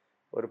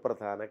ഒരു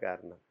പ്രധാന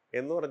കാരണം.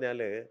 എന്ന് പറഞ്ഞാൽ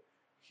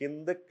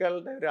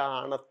ഹിന്ദുക്കളുടെ ഒരു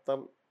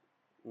ആണത്വം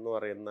എന്ന്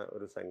പറയുന്ന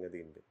ഒരു സംഗതി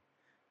ഉണ്ട്,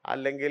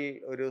 അല്ലെങ്കിൽ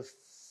ഒരു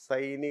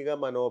സൈനിക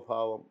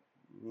മനോഭാവം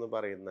എന്ന്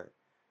പറയുന്ന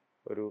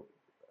ഒരു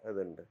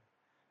ഇതുണ്ട്.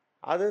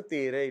 അത്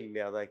തീരെ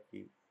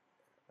ഇല്ലാതാക്കി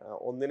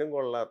ഒന്നിനും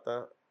കൊള്ളാത്ത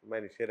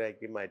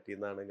മനുഷ്യരാക്കി മാറ്റി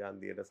എന്നാണ്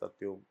ഗാന്ധിയുടെ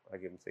സത്യവും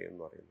അഹിംസയും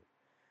എന്ന് പറയുന്നത്.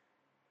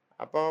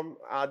 അപ്പം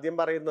ആദ്യം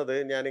പറയുന്നത്,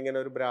 ഞാനിങ്ങനെ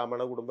ഒരു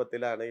ബ്രാഹ്മണ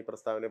കുടുംബത്തിലാണ് ഈ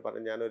പ്രസ്താവന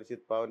പറഞ്ഞത്, ഞാനൊരു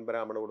ചിത്പാവൻ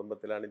ബ്രാഹ്മണ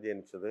കുടുംബത്തിലാണ്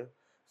ജനിച്ചത്.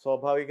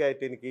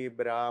 സ്വാഭാവികമായിട്ട് എനിക്ക് ഈ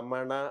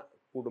ബ്രാഹ്മണ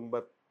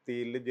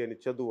കുടുംബത്തിൽ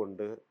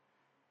ജനിച്ചതുകൊണ്ട്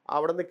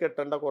അവിടെ നിന്ന്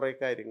കിട്ടേണ്ട കുറേ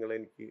കാര്യങ്ങൾ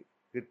എനിക്ക്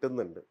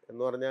കിട്ടുന്നുണ്ട്.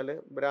 എന്ന് പറഞ്ഞാൽ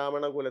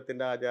ബ്രാഹ്മണ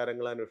കുലത്തിൻ്റെ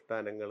ആചാരങ്ങൾ,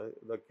 അനുഷ്ഠാനങ്ങൾ,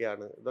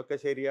 ഇതൊക്കെ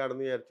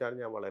ശരിയാണെന്ന് വിചാരിച്ചാണ്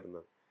ഞാൻ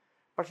വളരുന്നത്.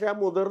 പക്ഷെ ആ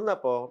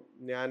മുതിർന്നപ്പോൾ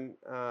ഞാൻ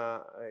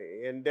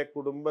എൻ്റെ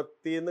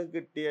കുടുംബത്തിൽ നിന്ന്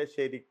കിട്ടിയ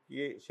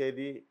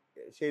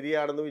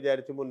ശരിയാണെന്ന്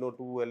വിചാരിച്ച് മുന്നോട്ട്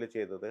പോവുകയല്ല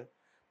ചെയ്തത്,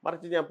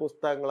 മറിച്ച് ഞാൻ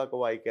പുസ്തകങ്ങളൊക്കെ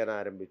വായിക്കാൻ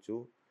ആരംഭിച്ചു.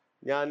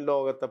 ഞാൻ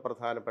ലോകത്തെ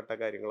പ്രധാനപ്പെട്ട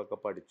കാര്യങ്ങളൊക്കെ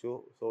പഠിച്ചു,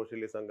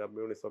 സോഷ്യലിസം,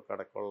 കമ്മ്യൂണിസം ഒക്കെ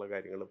അടക്കമുള്ള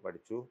കാര്യങ്ങൾ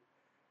പഠിച്ചു.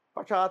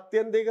 പക്ഷെ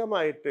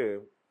ആത്യന്തികമായിട്ട്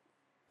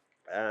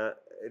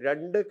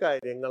 2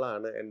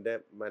 കാര്യങ്ങളാണ് എൻ്റെ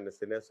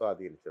മനസ്സിനെ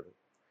സ്വാധീനിച്ചത്.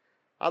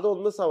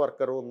 അതൊന്ന്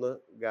സവർക്കറും ഒന്ന്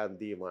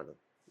ഗാന്ധിയുമാണ്.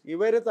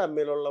 ഇവർ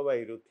തമ്മിലുള്ള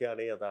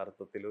വൈരുദ്ധ്യമാണ്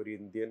യഥാർത്ഥത്തിൽ ഒരു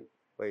ഇന്ത്യൻ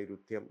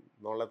വൈരുദ്ധ്യം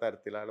എന്നുള്ള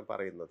തരത്തിലാണ്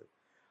പറയുന്നത്.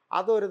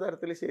 അതൊരു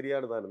തരത്തിൽ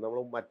ശരിയാണ് താനും. നമ്മൾ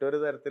മറ്റൊരു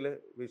തരത്തിൽ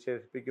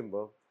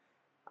വിശേഷിപ്പിക്കുമ്പോൾ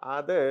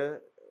അത്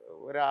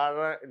ഒരാഴ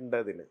ഉണ്ട്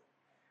അതിന്.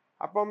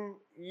 അപ്പം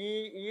ഈ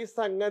ഈ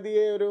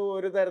സംഗതിയെ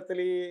ഒരു തരത്തിൽ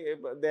ഈ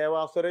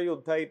ദേവാസുര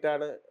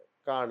യുദ്ധമായിട്ടാണ്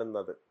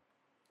കാണുന്നത്.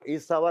 ഈ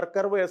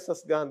സവർക്കർ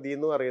വേഴ്സസ് ഗാന്ധി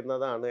എന്ന്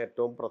പറയുന്നതാണ്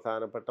ഏറ്റവും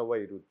പ്രധാനപ്പെട്ട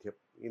വൈരുദ്ധ്യം.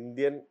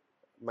 ഇന്ത്യൻ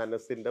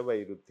മനസ്സിന്റെ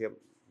വൈരുദ്ധ്യം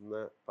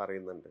എന്ന്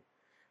പറയുന്നുണ്ട്.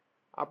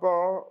 അപ്പോൾ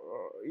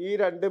ഈ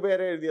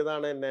രണ്ടുപേരെ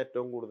എഴുതിയതാണ് എന്നെ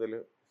ഏറ്റവും കൂടുതൽ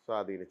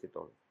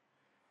സ്വാധീനിച്ചിട്ടുള്ളത്.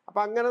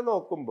 അപ്പം അങ്ങനെ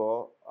നോക്കുമ്പോൾ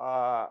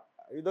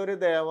ഇതൊരു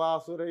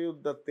ദേവാസുര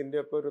യുദ്ധത്തിൻ്റെ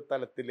ഒക്കെ ഒരു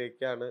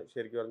തലത്തിലേക്കാണ്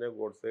ശരിക്കും പറഞ്ഞാൽ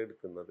ഗോഡ്സെ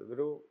എടുക്കുന്നത്.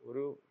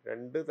 ഒരു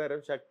രണ്ട് തരം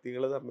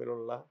ശക്തികൾ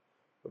തമ്മിലുള്ള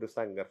ഒരു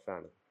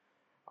സംഘർഷമാണ്.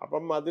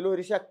 അപ്പം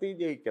അതിലൊരു ശക്തി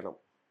ജയിക്കണം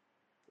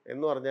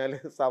എന്ന് പറഞ്ഞാൽ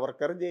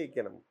സവർക്കർ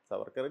ജയിക്കണം.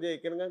 സവർക്കർ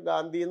ജയിക്കണമെങ്കിൽ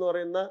ഗാന്ധി എന്ന്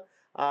പറയുന്ന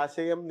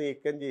ആശയം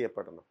നീക്കം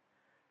ചെയ്യപ്പെടണം.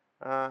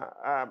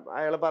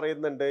 അയാൾ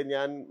പറയുന്നുണ്ട്,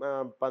 ഞാൻ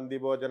പന്തി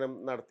ഭോജനം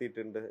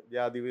നടത്തിയിട്ടുണ്ട്,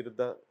 ജാതി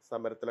വിരുദ്ധ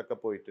സമരത്തിലൊക്കെ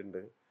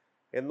പോയിട്ടുണ്ട്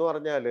എന്ന്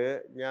പറഞ്ഞാൽ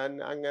ഞാൻ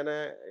അങ്ങനെ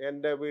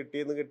എൻ്റെ വീട്ടിൽ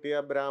നിന്ന് കിട്ടിയ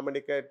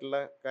ബ്രാഹ്മണിക്കായിട്ടുള്ള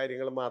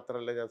കാര്യങ്ങൾ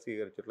മാത്രമല്ല ഞാൻ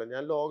സ്വീകരിച്ചിട്ടുള്ളത്,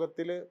 ഞാൻ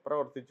ലോകത്തിൽ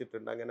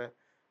പ്രവർത്തിച്ചിട്ടുണ്ട്. അങ്ങനെ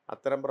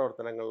അത്തരം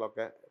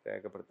പ്രവർത്തനങ്ങളിലൊക്കെ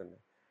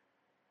രേഖപ്പെടുത്തുന്നുണ്ട്.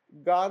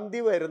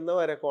 ഗാന്ധി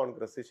വരുന്നവരെ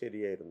കോൺഗ്രസ്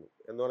ശരിയായിരുന്നു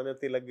എന്ന് പറഞ്ഞാൽ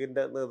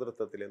തിലകിന്റെ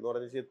നേതൃത്വത്തിൽ എന്ന്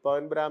പറഞ്ഞാൽ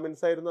ചിത്പാവൻ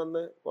ബ്രാഹ്മിൻസ് ആയിരുന്നു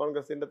അന്ന്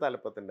കോൺഗ്രസിന്റെ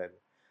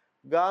തലപ്പത്തുണ്ടായിരുന്നു.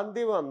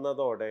 ഗാന്ധി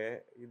വന്നതോടെ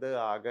ഇത്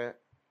ആകെ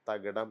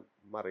തകിടം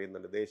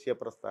മറിയുന്നുണ്ട്. ദേശീയ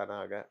പ്രസ്ഥാനം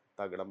ആകെ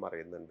തകിടം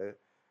മറിയുന്നുണ്ട്.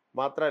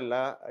 മാത്രമല്ല,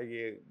 ഈ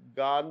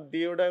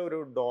ഗാന്ധിയുടെ ഒരു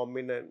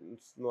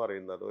ഡോമിനൻസ് എന്ന്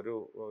പറയുന്നത്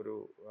ഒരു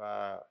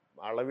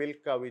അളവിൽ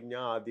കവിഞ്ഞ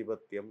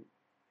ആധിപത്യം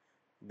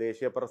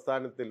ദേശീയ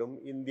പ്രസ്ഥാനത്തിലും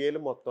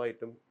ഇന്ത്യയിലും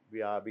മൊത്തമായിട്ടും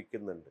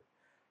വ്യാപിക്കുന്നുണ്ട്.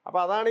 അപ്പൊ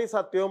അതാണ് ഈ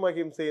സത്യവും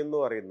അഹിംസയും എന്ന്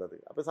പറയുന്നത്.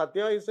 അപ്പൊ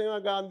സത്യവും അഹിംസയും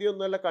ഗാന്ധി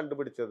ഒന്നുമല്ല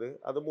കണ്ടുപിടിച്ചത്,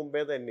 അത്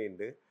മുമ്പേ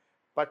തന്നെയുണ്ട്.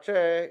 പക്ഷേ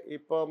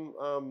ഇപ്പം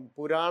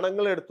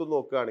പുരാണങ്ങൾ എടുത്തു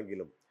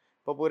നോക്കുകയാണെങ്കിലും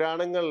ഇപ്പൊ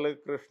പുരാണങ്ങളിൽ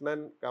കൃഷ്ണൻ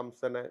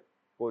കംസനെ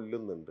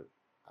കൊല്ലുന്നുണ്ട്,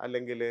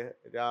 അല്ലെങ്കിൽ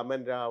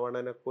രാമൻ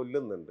രാവണനെ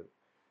കൊല്ലുന്നുണ്ട്.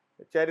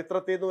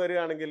 ചരിത്രത്തിൽ നിന്ന്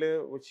വരികയാണെങ്കിൽ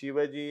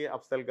ശിവജി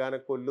അഫ്സൽ ഖാനെ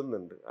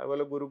കൊല്ലുന്നുണ്ട്.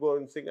 അതുപോലെ ഗുരു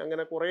ഗോവിന്ദ് സിംഗ്,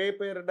 അങ്ങനെ കുറേ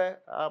പേരുടെ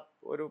ആ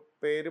ഒരു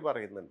പേര്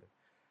പറയുന്നുണ്ട്.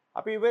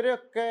 അപ്പൊ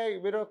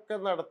ഇവരൊക്കെ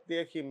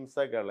നടത്തിയ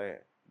ഹിംസകളെ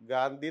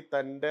ഗാന്ധി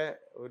തൻ്റെ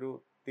ഒരു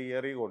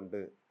തിയറി കൊണ്ട്,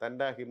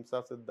 തൻ്റെ അഹിംസാ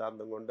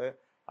സിദ്ധാന്തം കൊണ്ട്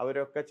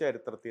അവരൊക്കെ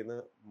ചരിത്രത്തിൽ നിന്ന്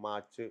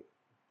മാച്ച്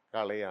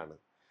കളയാണ്.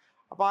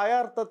 അപ്പൊ ആ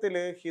അർത്ഥത്തിൽ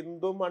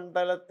ഹിന്ദു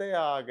മണ്ഡലത്തെ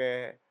ആകെ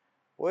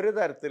ഒരു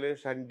തരത്തിൽ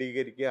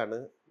ഷണ്ഡീകരിക്കുകയാണ്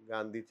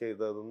ഗാന്ധി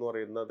ചെയ്തതെന്ന്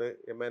പറയുന്നത്.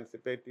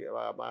 എമാൻസിപ്പേറ്റ്,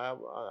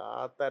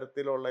 ആ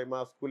തരത്തിലുള്ള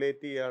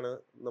എമാസ്കുലേറ്റ് ചെയ്യാണ്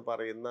എന്ന്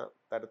പറയുന്ന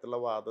തരത്തിലുള്ള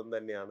വാദം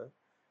തന്നെയാണ്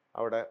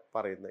അവിടെ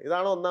പറയുന്നത്.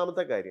 ഇതാണ്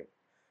ഒന്നാമത്തെ കാര്യം.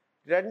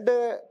 രണ്ട്,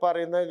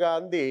 പറയുന്ന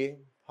ഗാന്ധി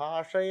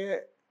ഭാഷയെ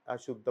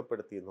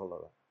അശുദ്ധപ്പെടുത്തി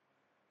എന്നുള്ളതാണ്.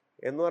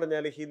 എന്ന്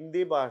പറഞ്ഞാൽ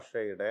ഹിന്ദി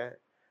ഭാഷയുടെ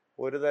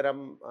ഒരു തരം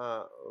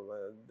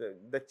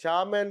the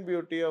charm and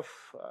beauty of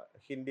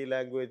Hindi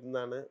language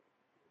എന്നാണ്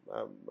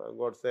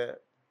ഗോഡ്സെ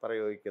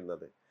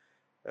പ്രയോഗിക്കുന്നത്.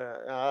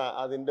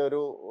 അതിൻ്റെ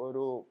ഒരു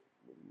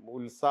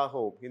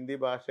ഉത്സാഹവും ഹിന്ദി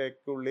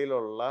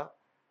ഭാഷയ്ക്കുള്ളിലുള്ള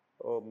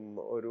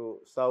ഒരു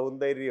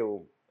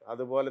സൗന്ദര്യവും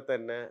അതുപോലെ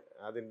തന്നെ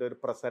അതിൻ്റെ ഒരു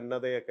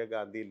പ്രസന്നതയൊക്കെ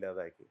ഗാന്ധി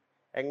ഇല്ലാതാക്കി.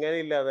 എങ്ങനെ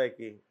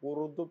ഇല്ലാതാക്കി?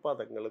 ഉറുദു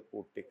പദങ്ങൾ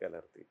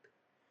കൂട്ടിക്കലർത്തിയിട്ട്.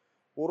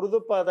 ഉറുദു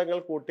പദങ്ങൾ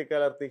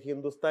കൂട്ടിക്കലർത്തി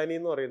ഹിന്ദുസ്ഥാനി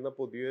എന്ന് പറയുന്ന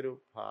പുതിയൊരു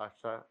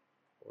ഭാഷ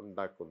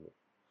ഉണ്ടാക്കുന്നു.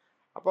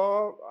 അപ്പോൾ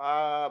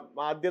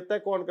ആദ്യത്തെ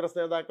കോൺഗ്രസ്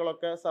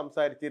നേതാക്കളൊക്കെ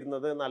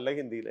സംസാരിച്ചിരുന്നത് നല്ല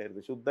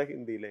ഹിന്ദിയിലായിരുന്നു, ശുദ്ധ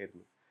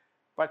ഹിന്ദിയിലായിരുന്നു.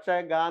 പക്ഷെ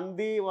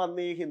ഗാന്ധി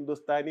വന്ന് ഈ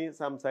ഹിന്ദുസ്ഥാനി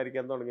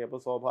സംസാരിക്കാൻ തുടങ്ങിയപ്പോൾ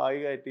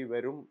സ്വാഭാവികമായിട്ട്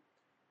ഇവരും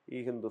ഈ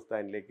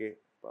ഹിന്ദുസ്ഥാനിലേക്ക്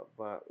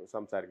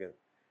സംസാരിക്കുന്നത്.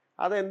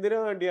 അതെന്തിനു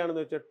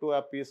വേണ്ടിയാണെന്ന് വെച്ചാൽ ടു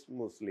അപ്പീസ്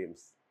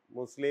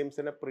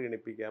മുസ്ലിംസിനെ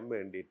പ്രീണിപ്പിക്കാൻ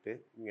വേണ്ടിയിട്ട്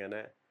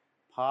ഇങ്ങനെ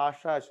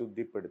ഭാഷ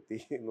അശുദ്ധിപ്പെടുത്തി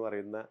എന്ന്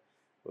പറയുന്ന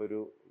ഒരു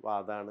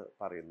വാദമാണ്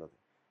പറയുന്നത്.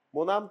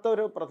 മൂന്നാമത്തെ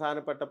ഒരു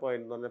പ്രധാനപ്പെട്ട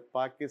പോയിന്റ് എന്ന് പറഞ്ഞാൽ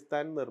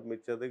പാകിസ്ഥാൻ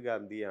നിർമ്മിച്ചത്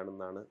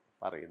ഗാന്ധിയാണെന്നാണ്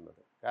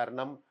പറയുന്നത്.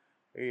 കാരണം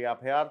ഈ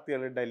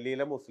അഭയാർത്ഥികൾ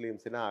ഡൽഹിയിലെ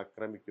മുസ്ലിംസിനെ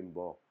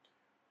ആക്രമിക്കുമ്പോൾ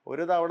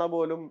ഒരു തവണ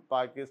പോലും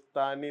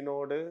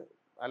പാകിസ്ഥാനിനോട്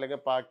അല്ലെങ്കിൽ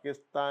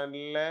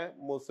പാകിസ്ഥാനിലെ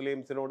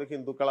മുസ്ലിംസിനോട്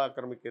ഹിന്ദുക്കളെ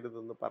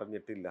ആക്രമിക്കരുതെന്ന്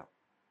പറഞ്ഞിട്ടില്ല.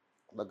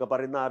 അതൊക്കെ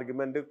പറയുന്ന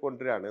ആർഗ്യുമെന്റ്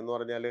കൊണ്ടുവരാണ്. എന്ന്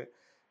പറഞ്ഞാൽ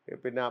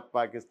പിന്നെ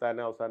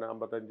പാകിസ്ഥാന് അവസാനം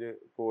 55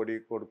 കോടി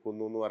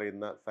കൊടുക്കുന്നു എന്ന്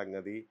പറയുന്ന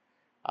സംഗതി,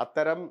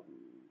 അത്തരം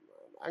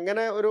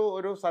അങ്ങനെ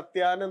ഒരു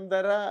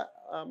സത്യാനന്തര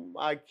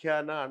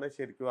ആഖ്യാനാണ്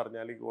ശരിക്കും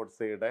പറഞ്ഞാൽ ഈ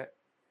ഗോഡ്സെയുടെ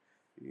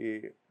ഈ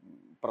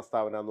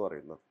പ്രസ്താവന എന്ന്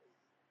പറയുന്നത്.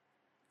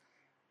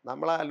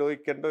 നമ്മൾ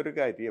ആലോചിക്കേണ്ട ഒരു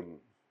കാര്യം,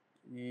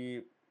 ഈ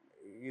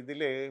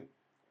ഇതിൽ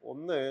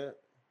ഒന്ന്,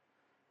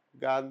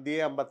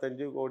 ഗാന്ധിയെ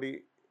 55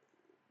 കോടിക്കാണ്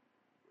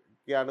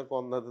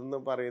കൊന്നതെന്ന്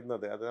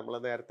പറയുന്നത്, അത് നമ്മൾ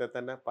നേരത്തെ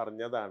തന്നെ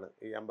പറഞ്ഞതാണ്.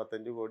 ഈ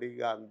 55 കോടി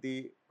ഗാന്ധി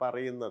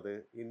പറയുന്നത്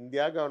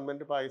ഇന്ത്യ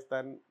ഗവൺമെന്റ്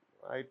പാകിസ്ഥാൻ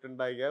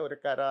ആയിട്ടുണ്ടായ ഒരു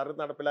കരാറ്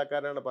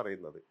നടപ്പിലാക്കാനാണ്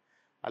പറയുന്നത്.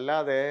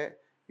 അല്ലാതെ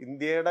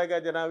ഇന്ത്യയുടെ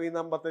ഖജനാവിൽ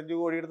നിന്ന് 55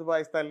 കോടി എടുത്ത്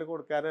പാകിസ്ഥാനിൽ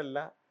കൊടുക്കാനല്ല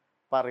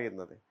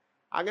പറയുന്നത്.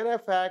 അങ്ങനെ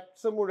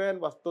ഫാക്ട്സ് മുഴുവൻ,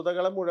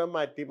 വസ്തുതകളെ മുഴുവൻ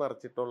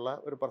മാറ്റിമറിച്ചിട്ടുള്ള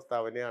ഒരു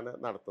പ്രസ്താവനയാണ്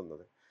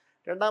നടത്തുന്നത്.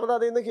 രണ്ടാമത്,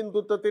 അതിൽ നിന്ന്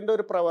ഹിന്ദുത്വത്തിൻ്റെ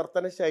ഒരു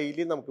പ്രവർത്തന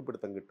ശൈലി നമുക്ക്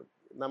പിടുത്തം കിട്ടും.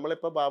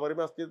 നമ്മളിപ്പോൾ ബാബറി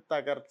മസ്ജിദ്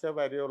തകർച്ച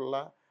വരെയുള്ള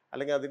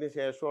അല്ലെങ്കിൽ അതിന്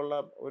ശേഷമുള്ള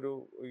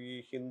ഈ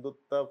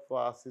ഹിന്ദുത്വ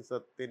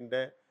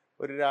ഫാസിസത്തിൻ്റെ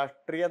ഒരു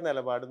രാഷ്ട്രീയ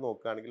നിലപാട്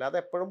നോക്കുകയാണെങ്കിൽ അത്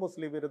എപ്പോഴും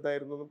മുസ്ലിം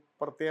വിരുദ്ധമായിരുന്നു എന്ന്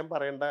പ്രത്യേകം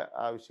പറയേണ്ട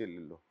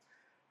ആവശ്യമില്ലല്ലോ.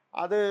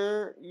 അത്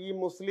ഈ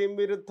മുസ്ലിം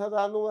വിരുദ്ധത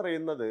എന്ന്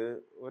പറയുന്നത്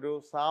ഒരു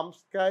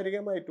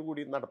സാംസ്കാരികമായിട്ട്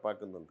കൂടി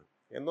നടപ്പാക്കുന്നുണ്ട്.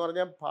 എന്ന്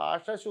പറഞ്ഞാൽ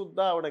ഭാഷ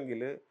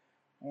ശുദ്ധമാവണമെങ്കിൽ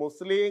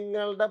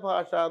മുസ്ലിങ്ങളുടെ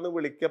ഭാഷ എന്ന്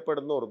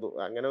വിളിക്കപ്പെടുന്ന ഉറുദു,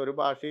 അങ്ങനെ ഒരു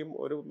ഭാഷയും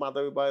ഒരു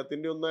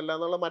മതവിഭാഗത്തിൻ്റെ ഒന്നും അല്ല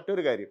എന്നുള്ള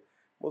മറ്റൊരു കാര്യം.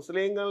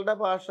 മുസ്ലിങ്ങളുടെ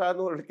ഭാഷ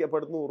എന്ന്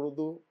വിളിക്കപ്പെടുന്ന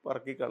ഉറുദു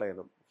പറക്കി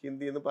കളയണം.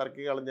 ഹിന്ദിയിൽ നിന്ന്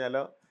പറക്കി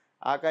കളഞ്ഞാലോ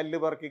ആ കല്ല്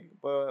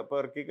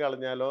പെറുക്കി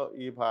കളഞ്ഞാലോ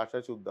ഈ ഭാഷ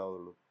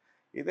ശുദ്ധമാവുള്ളൂ.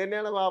 ഇത്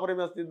തന്നെയാണ് ബാബറി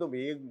മസ്ജിദും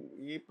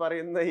ഈ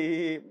പറയുന്ന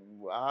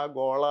ആ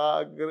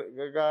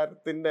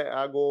ഗോളാകാരത്തിൻ്റെ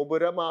ആ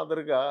ഗോപുര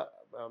മാതൃക,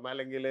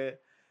 അല്ലെങ്കിൽ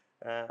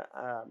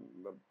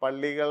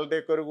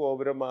പള്ളികളുടെയൊക്കെ ഒരു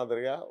ഗോപുര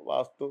മാതൃക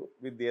വാസ്തു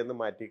വിദ്യയെന്ന്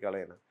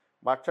മാറ്റിക്കളയണം.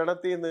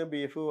 ഭക്ഷണത്തിൽ നിന്ന്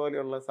ബീഫ്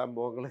പോലെയുള്ള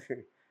സംഭവങ്ങൾ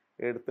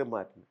എടുത്ത്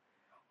മാറ്റണം.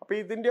 അപ്പം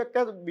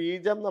ഇതിൻ്റെയൊക്കെ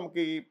ബീജം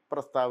നമുക്ക് ഈ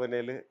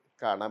പ്രസ്താവനയിൽ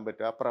കാണാൻ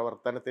പറ്റും. ആ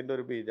പ്രവർത്തനത്തിൻ്റെ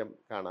ഒരു ബീജം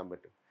കാണാൻ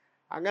പറ്റും.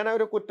 അങ്ങനെ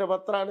ഒരു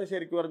കുറ്റപത്രമാണ്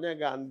ശരിക്കും പറഞ്ഞാൽ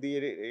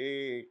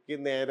ഗാന്ധിക്ക്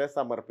നേരെ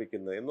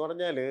സമർപ്പിക്കുന്നത്. എന്ന്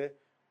പറഞ്ഞാൽ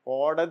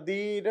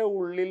കോടതിയുടെ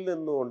ഉള്ളിൽ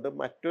നിന്നുകൊണ്ട്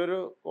മറ്റൊരു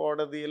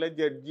കോടതിയിലെ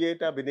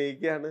ജഡ്ജിയായിട്ട്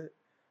അഭിനയിക്കുകയാണ്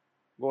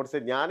ഗോഡ്സെ.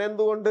 ഞാൻ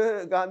എന്തുകൊണ്ട്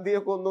ഗാന്ധിയെ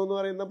കൊന്നു എന്ന്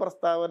പറയുന്ന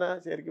പ്രസ്താവന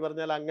ശരിക്കും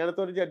പറഞ്ഞാൽ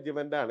അങ്ങനത്തെ ഒരു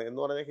ജഡ്ജ്മെൻ്റാണ്. എന്ന്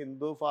പറഞ്ഞാൽ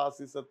ഹിന്ദു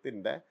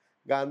ഫാസിസത്തിൻ്റെ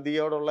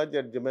ഗാന്ധിയോടുള്ള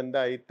ജഡ്ജ്മെൻ്റ്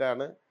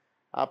ആയിട്ടാണ്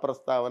ആ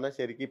പ്രസ്താവന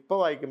ശരിക്കും ഇപ്പോൾ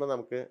വായിക്കുമ്പോൾ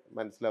നമുക്ക്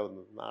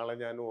മനസ്സിലാവുന്നത്. നാളെ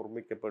ഞാൻ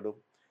ഓർമ്മിക്കപ്പെടും.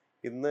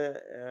 ഇന്ന്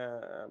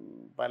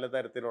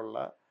പലതരത്തിലുള്ള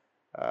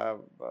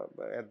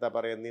എന്താ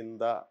പറയുക,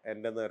 നിന്ദ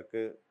എൻ്റെ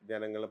നേർക്ക്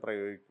ജനങ്ങൾ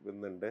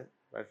പ്രയോഗിക്കുന്നുണ്ട്.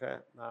 പക്ഷേ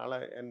നാളെ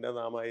എൻ്റെ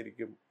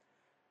നാമായിരിക്കും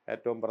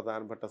ഏറ്റവും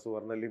പ്രധാനപ്പെട്ട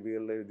സുവർണ്ണ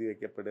ലിപികളിൽ എഴുതി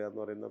വയ്ക്കപ്പെടുക എന്ന്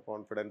പറയുന്ന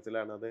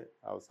കോൺഫിഡൻസിലാണ് അത്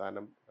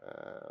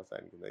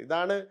അവസാനിക്കുന്നത്.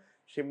 ഇതാണ്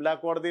ഷിംല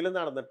കോടതിയിൽ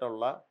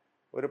നടന്നിട്ടുള്ള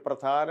ഒരു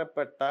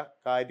പ്രധാനപ്പെട്ട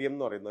കാര്യം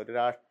എന്ന് പറയുന്നത്, ഒരു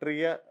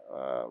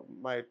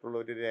രാഷ്ട്രീയമായിട്ടുള്ള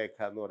ഒരു രേഖ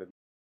എന്ന് പറയുന്നത്.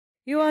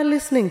 You are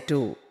listening to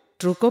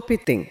True Copy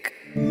Think.